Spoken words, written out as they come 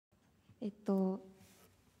今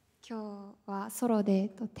日はソロ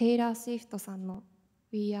でテイラー・スウィフトさんの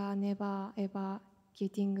We are never ever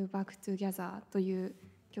getting back together という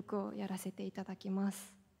曲をやらせていただきま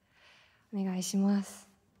す。お願いします。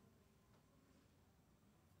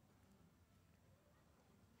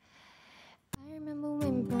I remember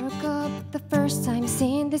when we broke up the first time,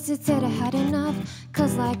 saying this is it, I had enough.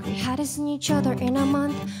 Cause like we hadn't seen each other in a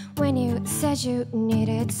month. When you said you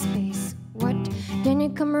needed space, what? Then you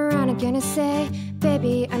come around again and say,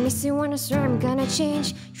 baby, I miss you when I swear I'm gonna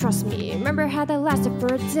change. Trust me, remember how that lasted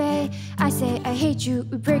for a day. I say I hate you,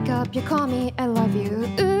 we break up, you call me I love you.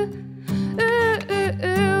 Ooh, ooh, ooh,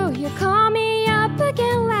 ooh. You call me up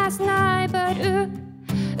again last night, but ooh,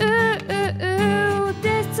 ooh, ooh, ooh.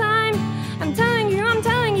 This time I'm telling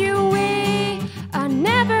you, we are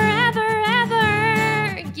never, ever,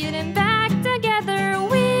 ever getting back together.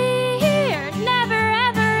 We're never,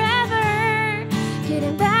 ever, ever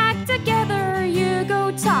getting back together. You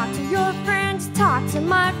go talk to your friends, talk to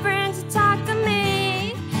my friends, talk to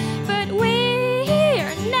me. But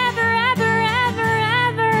we're never, ever, ever,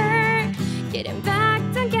 ever getting back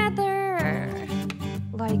together.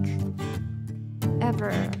 Like,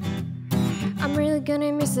 ever. I'm really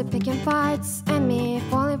gonna miss the picking fights and me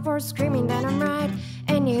falling for screaming that I'm right.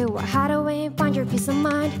 And you hide away and find your peace of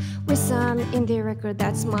mind with some indie record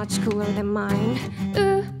that's much cooler than mine.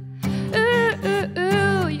 Ooh, ooh, ooh,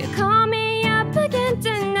 ooh. You call me up again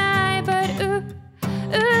tonight, but ooh,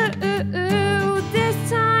 ooh, ooh, ooh. This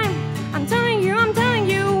time I'm telling you,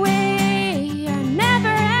 we are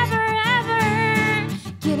never, ever, ever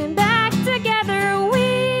getting back together.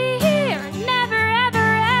 We're never, ever,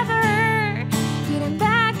 ever getting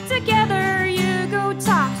back together. You go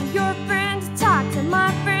talk to your friends, talk to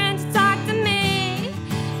my friends, talk to me.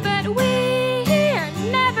 But we're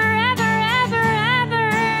never, ever, ever, ever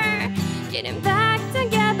getting back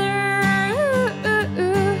together. Ooh, ooh,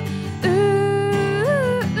 ooh, ooh,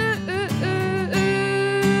 ooh, ooh, ooh,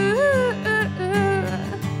 ooh.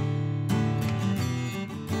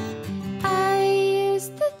 I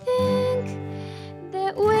used to think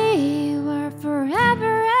that we were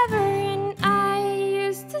forever, ever, and I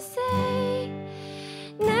used to say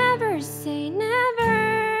never.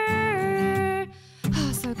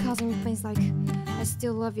 So causing things like, I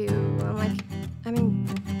still love you. I'm like, I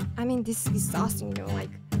mean, this is exhausting, you know, like,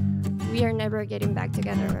 we are never getting back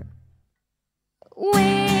together.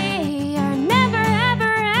 We are never,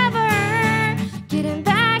 ever, ever getting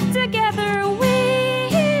back together.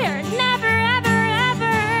 We're never, ever,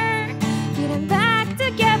 ever getting back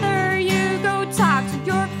together. You go talk to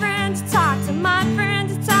your friends, talk to my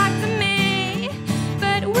friends, talk to me.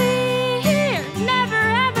 But we're never,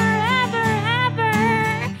 ever, ever, ever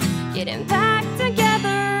getting back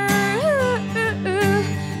together. Ooh, ooh, ooh,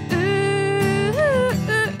 ooh,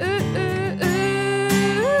 ooh, ooh,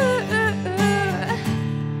 ooh.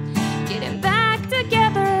 Getting back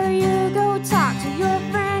together. You go talk to your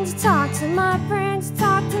friends, talk to my friends,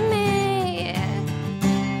 talk to me.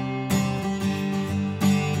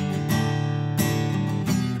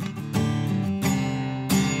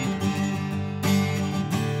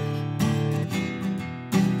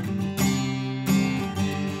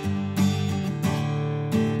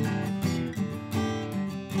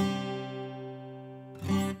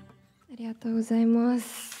ありがとうございま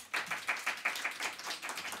す。